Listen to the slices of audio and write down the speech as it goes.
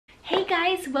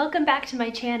guys, welcome back to my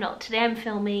channel. Today I'm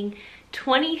filming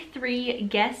 23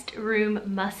 guest room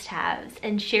must-haves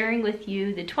and sharing with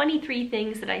you the 23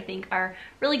 things that I think are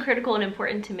really critical and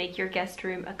important to make your guest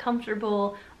room a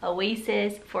comfortable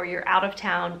oasis for your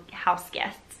out-of-town house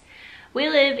guests. We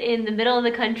live in the middle of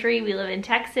the country. We live in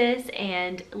Texas,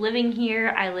 and living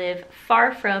here, I live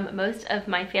far from most of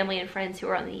my family and friends who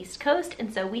are on the East Coast,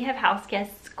 and so we have house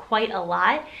guests quite a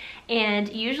lot,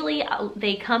 and usually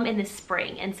they come in the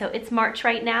spring. And so it's March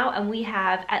right now, and we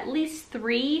have at least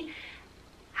 3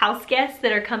 house guests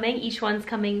that are coming. Each one's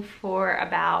coming for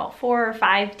about 4 or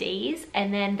 5 days,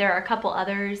 and then there are a couple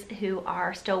others who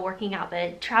are still working out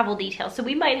the travel details. So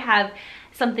we might have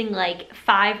something like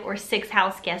 5 or 6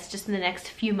 house guests just in the next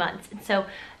few months. And so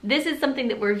this is something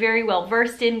that we're very well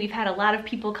versed in. We've had a lot of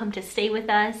people come to stay with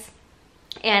us,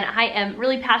 and I am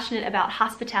really passionate about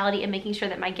hospitality and making sure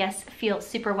that my guests feel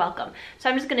super welcome. So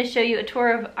I'm just going to show you a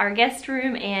tour of our guest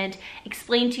room and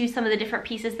explain to you some of the different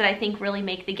pieces that I think really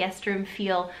make the guest room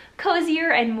feel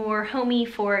cozier and more homey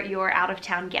for your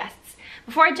out-of-town guests.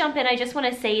 Before I jump in, I just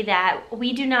want to say that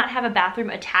we do not have a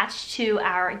bathroom attached to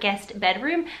our guest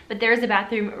bedroom, but there is a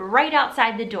bathroom right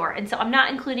outside the door. And so I'm not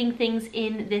including things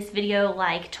in this video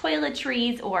like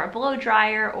toiletries or a blow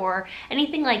dryer or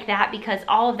anything like that, because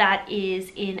all of that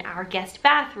is in our guest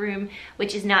bathroom,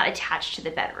 which is not attached to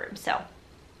the bedroom. So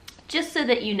just so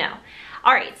that you know.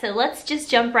 All right, so let's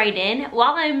just jump right in.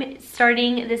 While I'm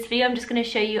starting this video, I'm just going to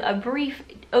show you a brief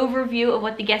overview of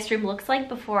what the guest room looks like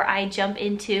before I jump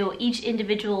into each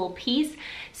individual piece.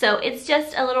 So it's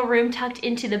just a little room tucked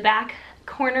into the back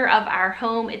corner of our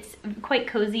home. It's quite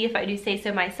cozy, if I do say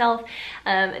so myself.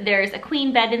 There's a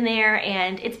queen bed in there,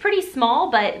 and it's pretty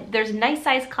small, but there's a nice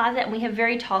sized closet, and we have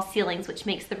very tall ceilings, which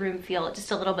makes the room feel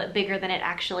just a little bit bigger than it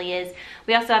actually is.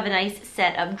 We also have a nice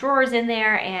set of drawers in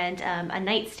there and a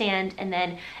nightstand, and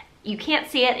then you can't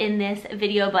see it in this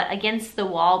video, but against the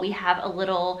wall we have a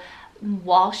little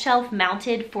wall shelf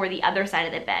mounted for the other side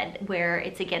of the bed, where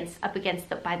it's up against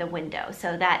by the window,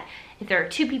 so that if there are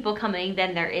 2 people coming,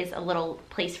 then there is a little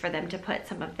place for them to put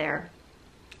some of their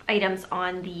items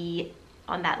on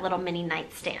that little mini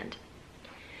nightstand.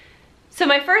 So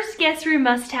my first guest room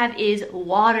must-have is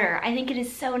water. I think it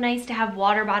is so nice to have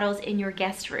water bottles in your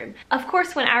guest room. Of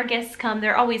course, when our guests come,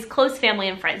 they're always close family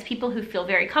and friends, people who feel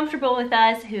very comfortable with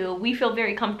us, who we feel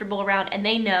very comfortable around, and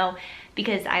they know,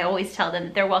 because I always tell them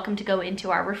that they're welcome to go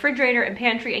into our refrigerator and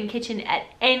pantry and kitchen at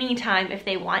any time if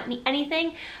they want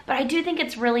anything. But I do think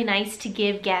it's really nice to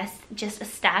give guests just a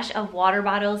stash of water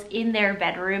bottles in their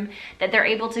bedroom that they're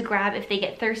able to grab if they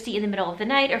get thirsty in the middle of the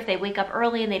night, or if they wake up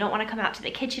early and they don't want to come out to the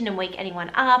kitchen and wake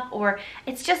anyone up, or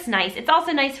it's just nice. It's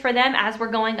also nice for them as we're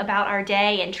going about our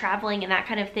day and traveling and that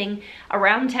kind of thing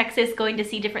around Texas, going to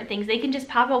see different things. They can just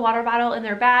pop a water bottle in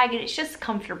their bag, and it's just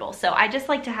comfortable. So I just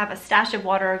like to have a stash of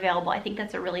water available. I think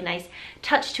that's a really nice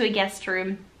touch to a guest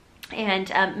room,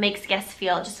 and makes guests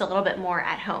feel just a little bit more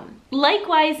at home.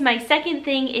 Likewise, my second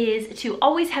thing is to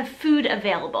always have food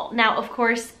available. Now, of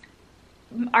course,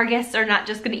 our guests are not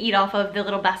just going to eat off of the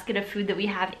little basket of food that we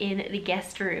have in the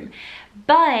guest room,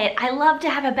 but I love to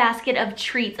have a basket of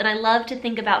treats, and I love to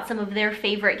think about some of their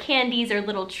favorite candies or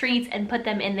little treats and put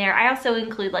them in there. I also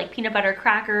include like peanut butter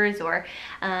crackers, or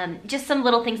just some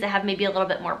little things that have maybe a little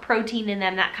bit more protein in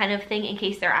them, that kind of thing, in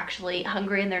case they're actually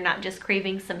hungry and they're not just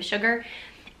craving some sugar.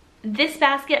 This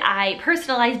basket I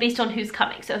personalize based on who's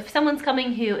coming. So if someone's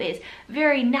coming who is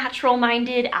very natural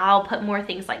minded, I'll put more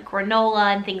things like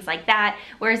granola and things like that.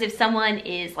 Whereas if someone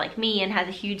is like me and has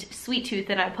a huge sweet tooth,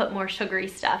 then I put more sugary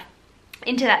stuff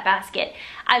into that basket.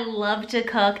 I love to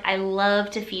cook. I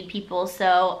love to feed people.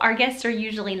 So our guests are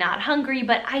usually not hungry,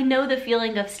 but I know the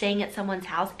feeling of staying at someone's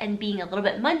house and being a little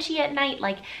bit munchy at night,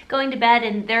 like going to bed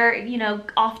and they're, you know,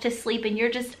 off to sleep and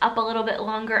you're just up a little bit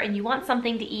longer and you want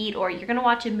something to eat, or you're gonna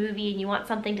watch a movie and you want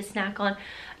something to snack on,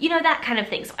 you know, that kind of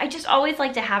thing. So I just always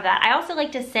like to have that. I also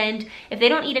like to send, if they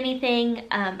don't eat anything,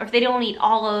 or if they don't eat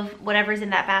all of whatever's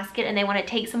in that basket and they want to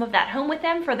take some of that home with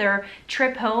them for their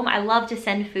trip home, I love to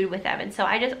send food with them. And so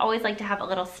I just always like to have a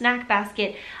little snack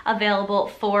basket available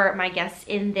for my guests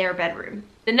in their bedroom.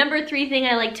 The number 3 thing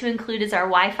I like to include is our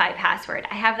Wi-Fi password.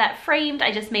 I have that framed.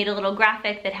 I just made a little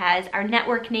graphic that has our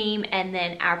network name and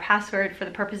then our password. For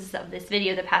the purposes of this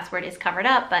video, the password is covered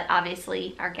up, but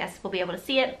obviously our guests will be able to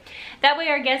see it. That way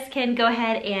our guests can go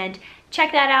ahead and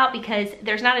check that out, because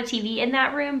there's not a TV in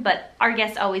that room, but our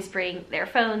guests always bring their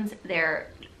phones,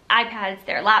 their iPads,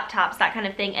 their laptops, that kind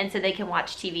of thing, and so they can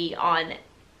watch TV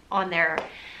on their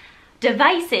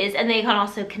devices, and they can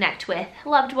also connect with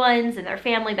loved ones and their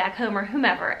family back home or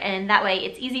whomever, and that way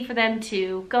it's easy for them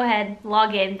to go ahead,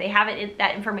 log in, they have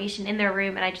that information in their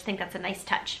room, and I just think that's a nice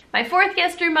touch. My fourth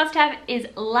guest room must-have is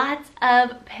lots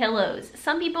of pillows.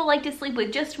 Some people like to sleep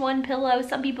with just one pillow,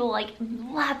 some people like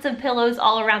lots of pillows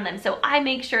all around them, so I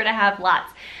make sure to have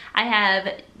lots. I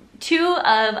have 2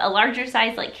 of a larger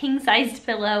size, like king-sized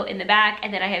pillow in the back,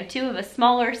 and then I have 2 of a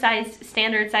smaller sized,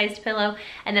 standard-sized pillow,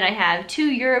 and then I have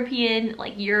 2 European,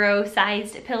 like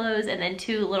Euro-sized pillows, and then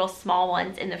 2 little small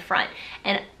ones in the front.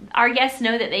 And our guests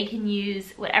know that they can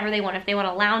use whatever they want, if they want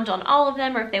to lounge on all of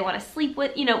them, or if they want to sleep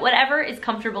with, you know, whatever is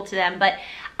comfortable to them. But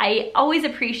I always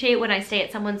appreciate when I stay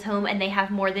at someone's home and they have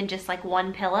more than just like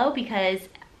one pillow, because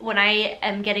when I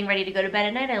am getting ready to go to bed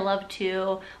at night, I love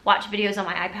to watch videos on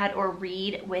my iPad or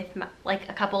read with like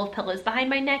a couple of pillows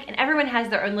behind my neck, and everyone has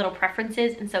their own little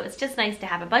preferences, and so it's just nice to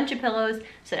have a bunch of pillows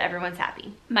so that everyone's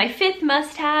happy. My fifth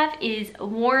must-have is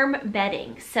warm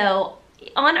bedding. So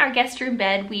on our guest room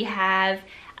bed, we have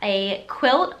a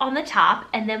quilt on the top,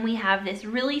 and then we have this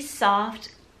really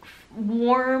soft,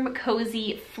 warm,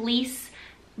 cozy fleece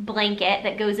blanket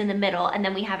that goes in the middle, and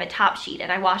then we have a top sheet,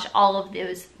 and I wash all of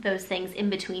those things in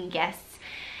between guests,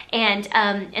 and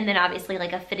then obviously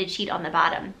like a fitted sheet on the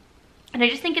bottom. And I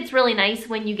just think it's really nice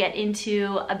when you get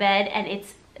into a bed and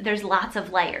there's lots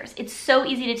of layers. It's so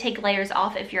easy to take layers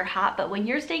off if you're hot, but when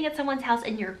you're staying at someone's house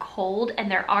and you're cold and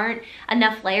there aren't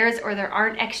enough layers or there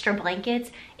aren't extra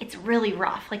blankets, it's really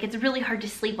rough. Like, it's really hard to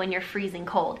sleep when you're freezing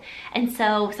cold. And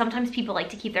so sometimes people like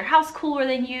to keep their house cooler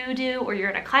than you do, or you're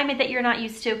in a climate that you're not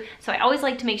used to. So I always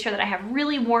like to make sure that I have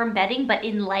really warm bedding, but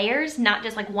in layers, not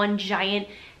just like one giant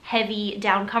heavy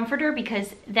down comforter,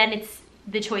 because then it's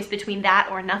the choice between that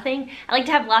or nothing. I like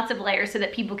to have lots of layers so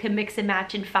that people can mix and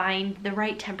match and find the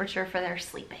right temperature for their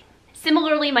sleeping.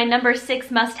 Similarly, my number 6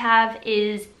 must-have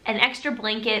is an extra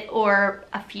blanket or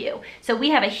a few. So we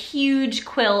have a huge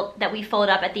quilt that we fold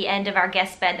up at the end of our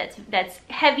guest bed that's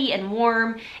heavy and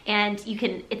warm, and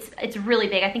it's really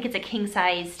big. I think it's a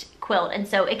king-sized quilt, and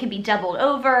so it can be doubled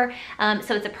over.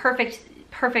 So it's a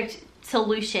perfect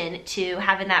solution to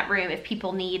have in that room if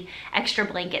people need extra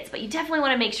blankets. But you definitely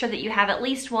want to make sure that you have at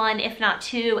least 1, if not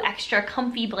 2, extra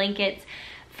comfy blankets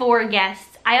for guests.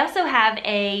 I also have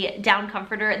a down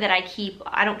comforter that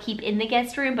I don't keep in the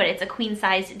guest room, but it's a queen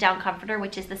size down comforter,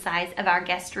 which is the size of our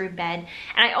guest room bed.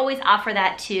 And I always offer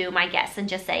that to my guests and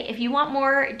just say, if you want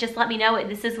more, just let me know.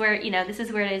 This is where, this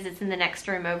is where it is. It's in the next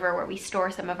room over where we store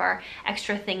some of our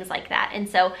extra things like that. And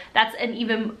so that's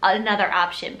even another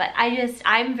option. But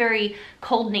I'm very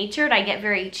cold natured. I get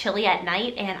very chilly at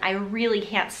night, and I really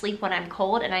can't sleep when I'm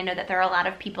cold. And I know that there are a lot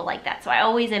of people like that. So I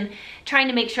always am trying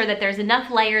to make sure that there's enough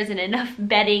layers and enough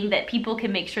bedding that people can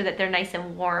make sure that they're nice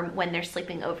and warm when they're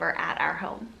sleeping over at our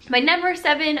home. My number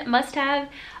 7 must-have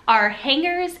are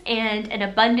hangers and an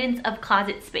abundance of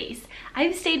closet space.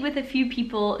 I've stayed with a few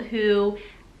people who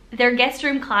their guest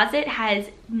room closet has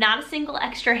not a single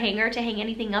extra hanger to hang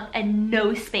anything up and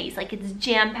no space. Like, it's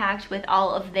jam-packed with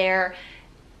all of their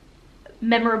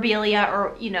memorabilia or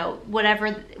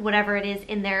whatever it is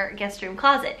in their guest room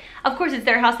closet. Of course, it's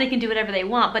their house, they can do whatever they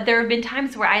want, but there have been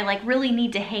times where I like really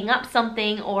need to hang up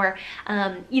something or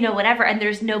whatever, and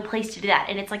there's no place to do that,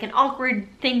 and it's like an awkward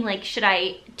thing. Like, should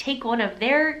I take one of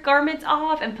their garments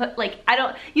off and put, like, I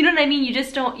don't, you know what I mean? You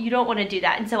don't want to do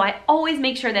that. And so I always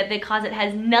make sure that the closet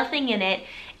has nothing in it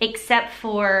except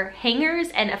for hangers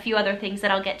and a few other things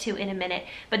that I'll get to in a minute,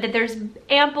 but that there's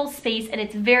ample space, and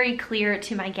it's very clear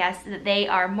to my guests that they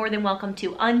are more than welcome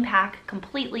to unpack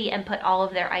completely and put all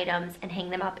of their items and hang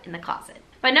them up in the closet.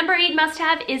 My number 8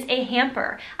 must-have is a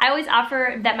hamper. I always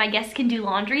offer that my guests can do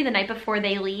laundry the night before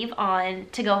they leave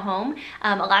to go home.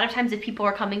 A lot of times if people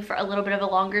are coming for a little bit of a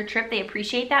longer trip, they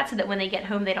appreciate that, so that when they get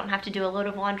home they don't have to do a load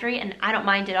of laundry, and I don't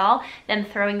mind at all them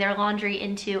throwing their laundry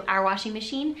into our washing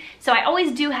machine. So I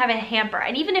always do have a hamper,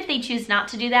 and even if they choose not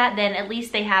to do that, then at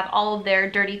least they have all of their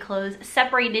dirty clothes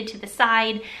separated to the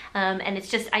side, and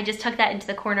I just tuck that into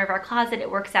the corner of our closet.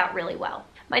 It works out really well.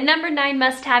 My number 9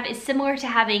 must-have is similar to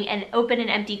having an open and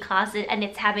empty closet, and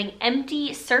it's having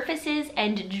empty surfaces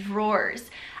and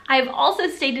drawers. I've also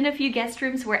stayed in a few guest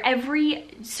rooms where every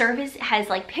surface has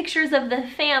like pictures of the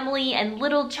family and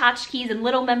little tchotchkes and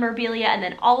little memorabilia, and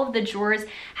then all of the drawers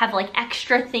have like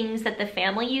extra things that the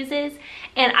family uses.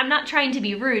 And I'm not trying to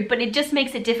be rude, but it just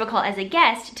makes it difficult as a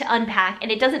guest to unpack,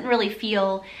 and it doesn't really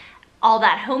feel all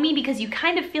that homey, because you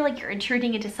kind of feel like you're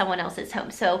intruding into someone else's home.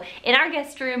 So in our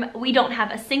guest room, we don't have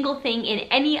a single thing in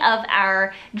any of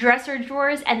our dresser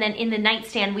drawers, and then in the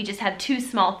nightstand, we just have 2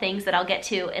 small things that I'll get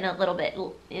to in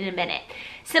a minute.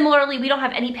 Similarly, we don't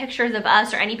have any pictures of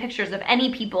us or any pictures of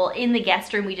any people in the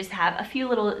guest room. We just have a few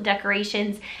little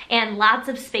decorations and lots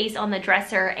of space on the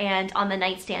dresser and on the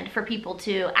nightstand for people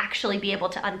to actually be able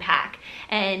to unpack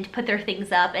and put their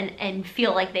things up and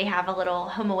feel like they have a little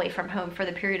home away from home for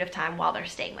the period of time while they're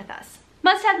staying with us.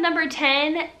 Must-have number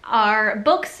 10 are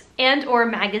books and or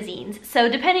magazines. So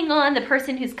depending on the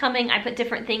person who's coming, I put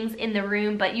different things in the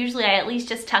room, but usually I at least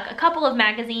just tuck a couple of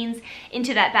magazines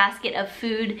into that basket of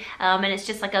food, and it's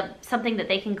just like something that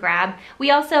they can grab. We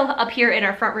also, up here in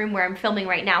our front room where I'm filming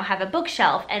right now, have a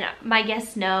bookshelf, and my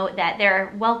guests know that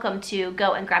they're welcome to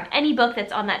go and grab any book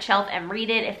that's on that shelf and read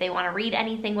it if they want to read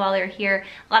anything while they're here.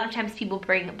 A lot of times people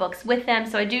bring books with them,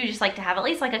 so I do just like to have at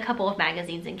least like a couple of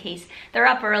magazines in case they're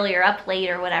up early or up late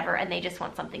or whatever and they just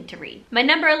want something to read. My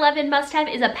number 11 must-have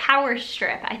is a power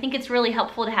strip. I think it's really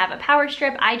helpful to have a power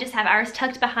strip. I just have ours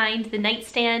tucked behind the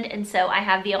nightstand, and so I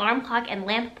have the alarm clock and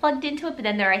lamp plugged into it, but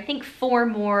then there are I think 4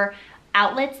 more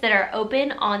outlets that are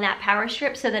open on that power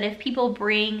strip so that if people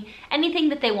bring anything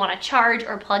that they want to charge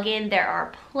or plug in, there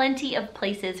are plenty of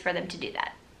places for them to do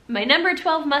that. My number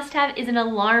 12 must-have is an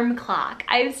alarm clock.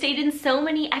 I've stayed in so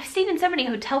many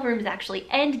hotel rooms actually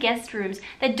and guest rooms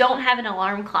that don't have an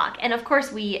alarm clock. And of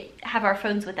course we have our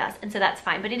phones with us, and so that's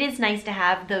fine. But it is nice to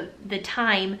have the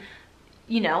time,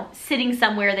 you know, sitting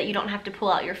somewhere that you don't have to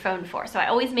pull out your phone for. So I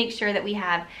always make sure that we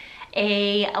have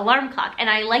a alarm clock, and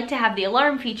I like to have the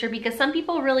alarm feature because some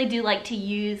people really do like to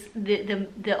use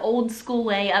the old school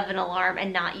way of an alarm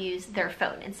and not use their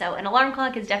phone, and so an alarm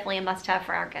clock is definitely a must-have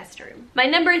for our guest room. My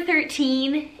number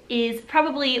 13 is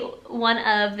probably one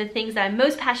of the things that I'm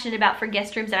most passionate about for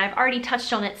guest rooms, and I've already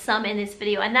touched on it some in this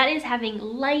video, and that is having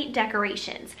light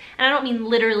decorations. And I don't mean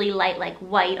literally light like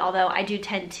white, although I do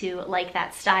tend to like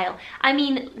that style. I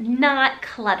mean not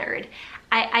cluttered.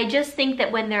 I just think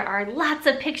that when there are lots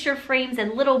of picture frames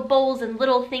and little bowls and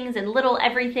little things and little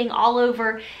everything all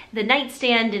over the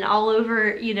nightstand and all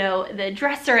over, you know, the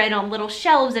dresser and on little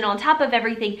shelves and on top of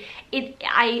everything,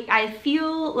 I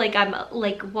feel like I'm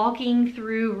like walking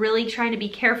through really trying to be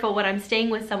careful when I'm staying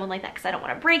with someone like that because I don't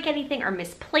want to break anything or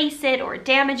misplace it or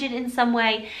damage it in some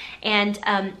way. And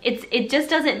it just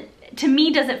doesn't, to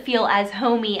me, doesn't feel as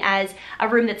homey as a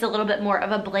room that's a little bit more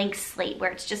of a blank slate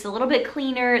where it's just a little bit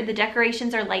cleaner, the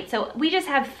decorations are light. So we just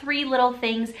have 3 little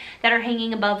things that are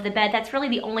hanging above the bed. That's really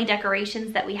the only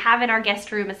decorations that we have in our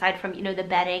guest room aside from, you know, the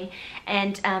bedding.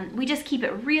 And we just keep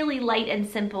it really light and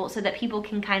simple so that people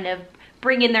can kind of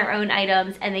bring in their own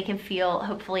items and they can feel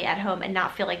hopefully at home and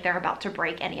not feel like they're about to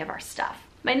break any of our stuff.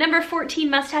 My number 14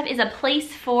 must-have is a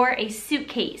place for a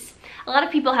suitcase. A lot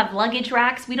of people have luggage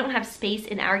racks. We don't have space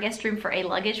in our guest room for a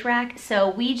luggage rack,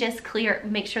 so we just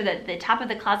make sure that the top of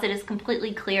the closet is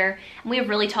completely clear. And we have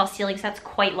really tall ceilings, that's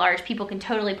quite large. People can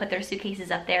totally put their suitcases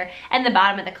up there, and the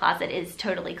bottom of the closet is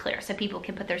totally clear, so people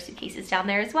can put their suitcases down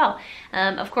there as well.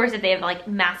 Of course, if they have like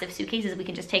massive suitcases, we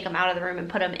can just take them out of the room and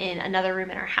put them in another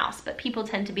room in our house, but people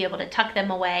tend to be able to tuck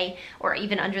them away or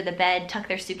even under the bed, tuck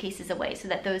their suitcases away so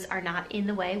that those are not in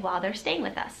the way while they're staying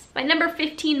with us. My number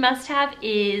 15 must-have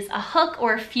is a hook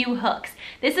or a few hooks.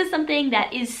 This is something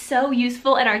that is so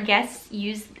useful, and our guests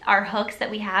use our hooks that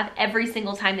we have every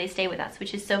single time they stay with us,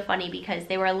 which is so funny because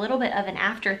they were a little bit of an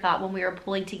afterthought when we were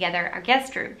pulling together our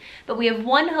guest room. But we have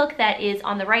one hook that is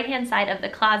on the right hand side of the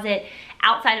closet,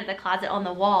 outside of the closet on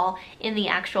the wall in the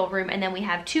actual room, and then we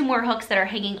have 2 more hooks that are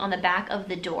hanging on the back of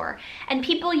the door. And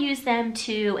people use them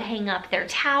to hang up their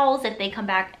towels if they come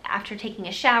back after taking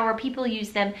a shower. People use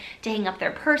them to hang up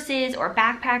their purses or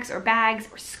backpacks or bags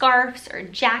or scarves or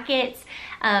jackets.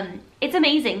 It's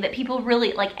amazing that people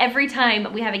really, like, every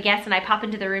time we have a guest and I pop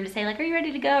into the room to say like, are you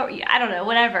ready to go? Or, I don't know,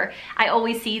 whatever. I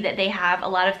always see that they have a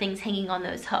lot of things hanging on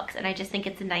those hooks, and I just think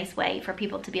it's a nice way for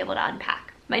people to be able to unpack.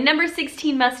 My number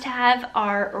 16 must-have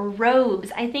are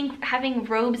robes. I think having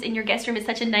robes in your guest room is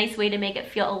such a nice way to make it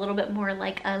feel a little bit more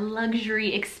like a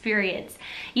luxury experience,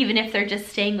 even if they're just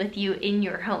staying with you in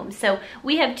your home. So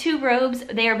we have 2 robes.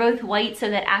 They are both white so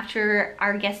that after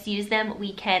our guests use them,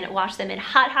 we can wash them in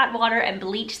hot water and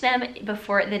bleach them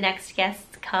before the next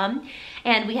guests come.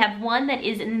 And we have one that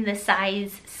is in the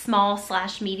size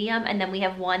small/medium, and then we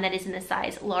have one that is in the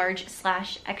size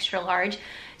large/extra large.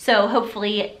 So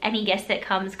hopefully any guest that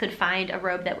comes could find a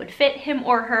robe that would fit him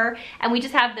or her. And we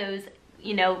just have those,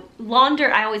 you know,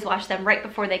 laundered. I always wash them right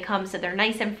before they come so they're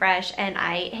nice and fresh, and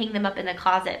I hang them up in the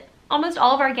closet. Almost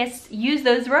all of our guests use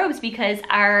those robes because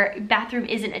our bathroom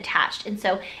isn't attached. And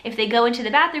so if they go into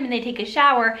the bathroom and they take a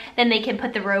shower, then they can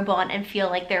put the robe on and feel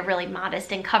like they're really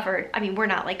modest and covered. I mean, we're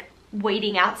not like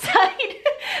waiting outside,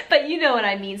 but you know what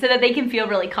I mean, so that they can feel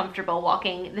really comfortable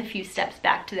walking the few steps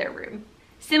back to their room.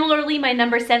 Similarly, my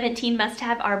number 17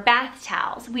 must-have are bath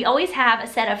towels. We always have a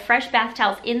set of fresh bath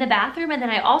towels in the bathroom, and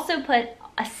then I also put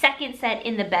a second set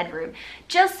in the bedroom,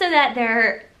 just so that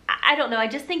they're, I don't know, I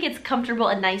just think it's comfortable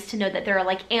and nice to know that there are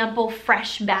like ample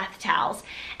fresh bath towels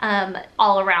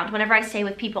all around. Whenever I stay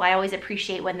with people, I always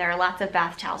appreciate when there are lots of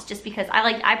bath towels, just because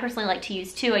I personally like to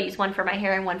use two. I use one for my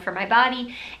hair and one for my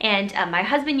body, and my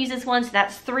husband uses one, so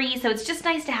that's 3. So it's just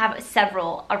nice to have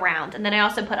several around. And then I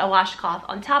also put a washcloth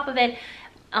on top of it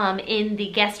in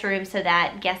the guest room, so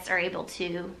that guests are able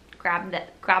to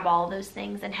grab all those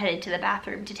things and head into the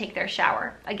bathroom to take their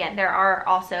shower. Again, there are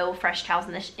also fresh towels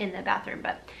in the bathroom,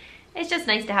 but it's just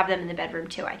nice to have them in the bedroom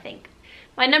too, I think.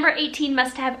 My number 18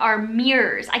 must-have are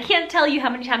mirrors. I can't tell you how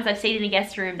many times I've stayed in a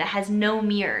guest room that has no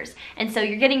mirrors. And so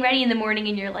you're getting ready in the morning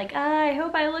and you're like, I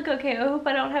hope I look okay. I hope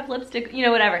I don't have lipstick, you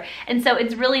know, whatever. And so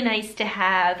it's really nice to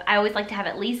have, I always like to have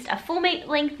at least a full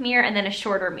length mirror and then a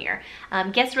shorter mirror.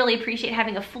 Guests really appreciate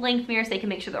having a full length mirror so they can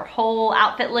make sure their whole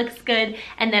outfit looks good.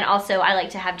 And then also I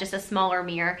like to have just a smaller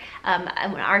mirror.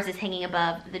 Ours is hanging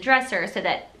above the dresser, so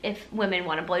that if women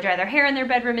want to blow dry their hair in their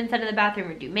bedroom instead of the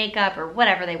bathroom, or do makeup or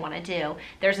whatever they want to do,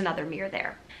 there's another mirror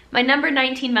there. My number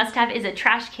 19 must-have is a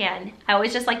trash can. I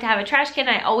always just like to have a trash can.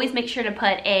 I always make sure to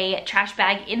put a trash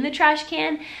bag in the trash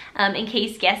can in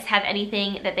case guests have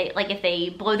anything that they, like if they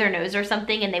blow their nose or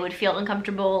something and they would feel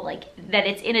uncomfortable, like that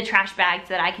it's in a trash bag so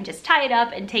that I can just tie it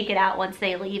up and take it out once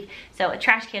they leave. So a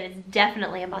trash can is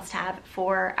definitely a must-have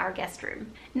for our guest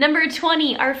room. Number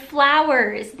 20 are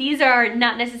flowers. These are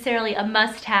not necessarily a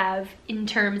must-have in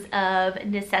terms of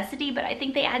necessity, but I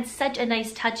think they add such a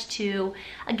nice touch to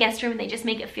a guest room. They just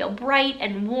make it feel bright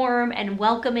and warm and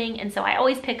welcoming, and so I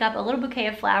always pick up a little bouquet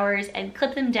of flowers and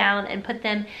clip them down and put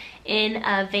them in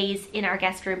a vase in our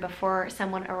guest room before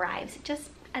someone arrives, just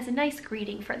as a nice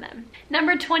greeting for them.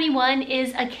 Number 21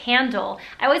 is a candle.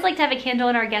 I always like to have a candle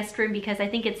in our guest room because I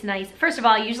think it's nice. First of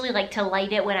all, I usually like to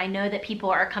light it when I know that people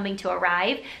are coming to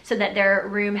arrive, so that their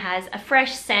room has a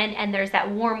fresh scent and there's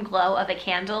that warm glow of a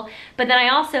candle. But then I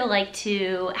also like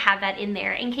to have that in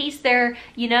there in case they're,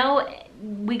 you know,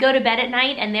 we go to bed at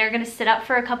night and they're gonna sit up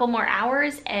for a couple more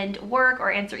hours and work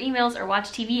or answer emails or watch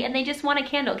TV, and they just want a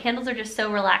candle. Candles are just so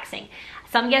relaxing.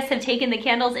 Some guests have taken the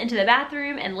candles into the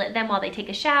bathroom and lit them while they take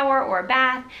a shower or a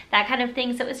bath, that kind of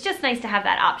thing. So it's just nice to have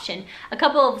that option. A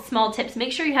couple of small tips: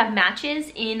 make sure you have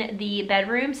matches in the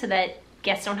bedroom so that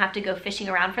guests don't have to go fishing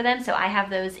around for them. So I have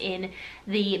those in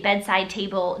the bedside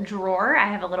table drawer. I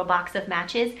have a little box of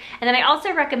matches. And then I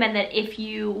also recommend that if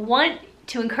you want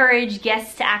to encourage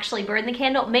guests to actually burn the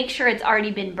candle, make sure it's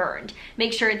already been burned.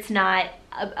 Make sure it's not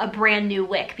a brand new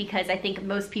wick, because I think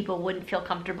most people wouldn't feel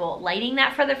comfortable lighting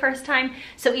that for the first time.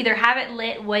 So either have it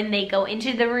lit when they go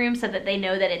into the room so that they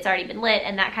know that it's already been lit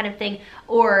and that kind of thing,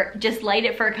 or just light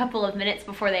it for a couple of minutes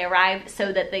before they arrive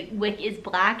so that the wick is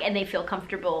black and they feel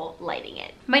comfortable lighting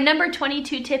it. My number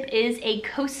 22 tip is a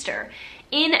coaster.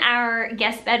 In our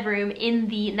guest bedroom, in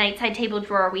the nightside table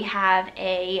drawer, we have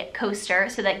a coaster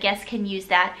so that guests can use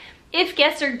that. If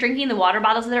guests are drinking the water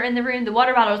bottles that are in the room, the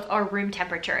water bottles are room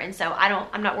temperature, and so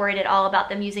I'm not worried at all about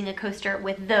them using a coaster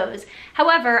with those.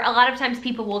 However, a lot of times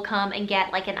people will come and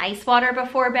get like an ice water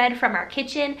before bed from our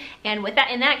kitchen, and with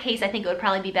that, in that case, I think it would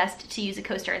probably be best to use a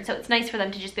coaster. And so it's nice for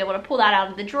them to just be able to pull that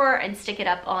out of the drawer and stick it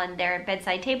up on their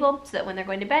bedside table so that when they're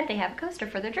going to bed, they have a coaster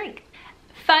for their drink.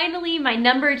 Finally, my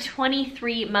number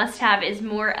 23 must-have is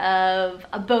more of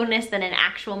a bonus than an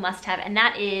actual must-have, and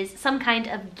that is some kind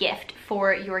of gift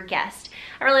for your guest.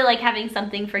 I really like having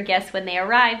something for guests when they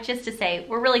arrive, just to say,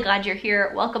 we're really glad you're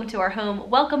here, welcome to our home,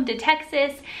 welcome to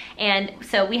Texas. And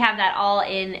so we have that all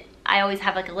in, I always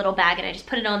have like a little bag and I just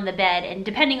put it on the bed, and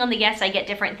depending on the guest I get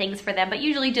different things for them, but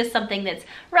usually just something that's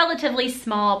relatively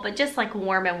small but just like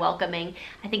warm and welcoming.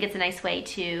 I think it's a nice way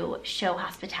to show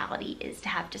hospitality, is to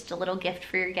have just a little gift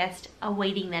for your guest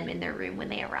awaiting them in their room when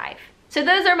they arrive. So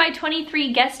those are my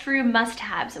 23 guest room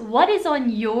must-haves. What is on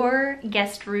your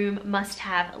guest room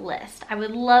must-have list? I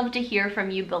would love to hear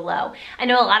from you below. I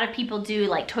know a lot of people do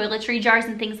like toiletry jars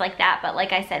and things like that, but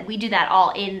like I said, we do that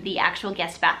all in the actual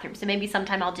guest bathroom. So maybe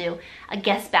sometime I'll do a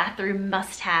guest bathroom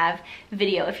must-have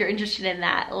video. If you're interested in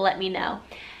that, let me know.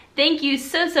 Thank you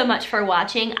so much for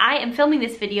watching. I am filming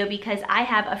this video because I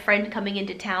have a friend coming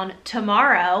into town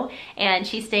tomorrow, and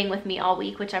she's staying with me all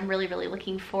week, which I'm really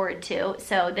looking forward to.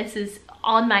 So this is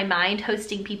on my mind.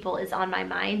 Hosting people is on my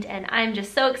mind, and I'm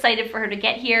just so excited for her to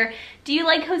get here. Do you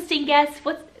like hosting guests?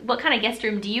 What kind of guest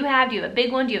room do you have? Do you have a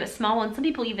big one? Do you have a small one? Some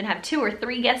people even have 2 or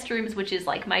 3 guest rooms, which is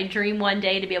like my dream one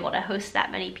day, to be able to host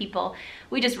that many people.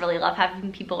 We just really love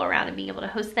having people around and being able to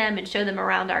host them and show them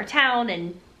around our town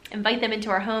and invite them into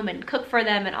our home and cook for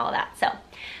them and all that. So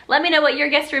let me know what your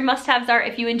guest room must-haves are.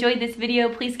 If you enjoyed this video,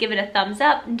 please give it a thumbs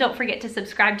up. And don't forget to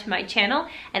subscribe to my channel,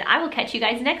 and I will catch you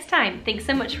guys next time. Thanks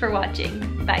so much for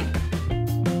watching. Bye.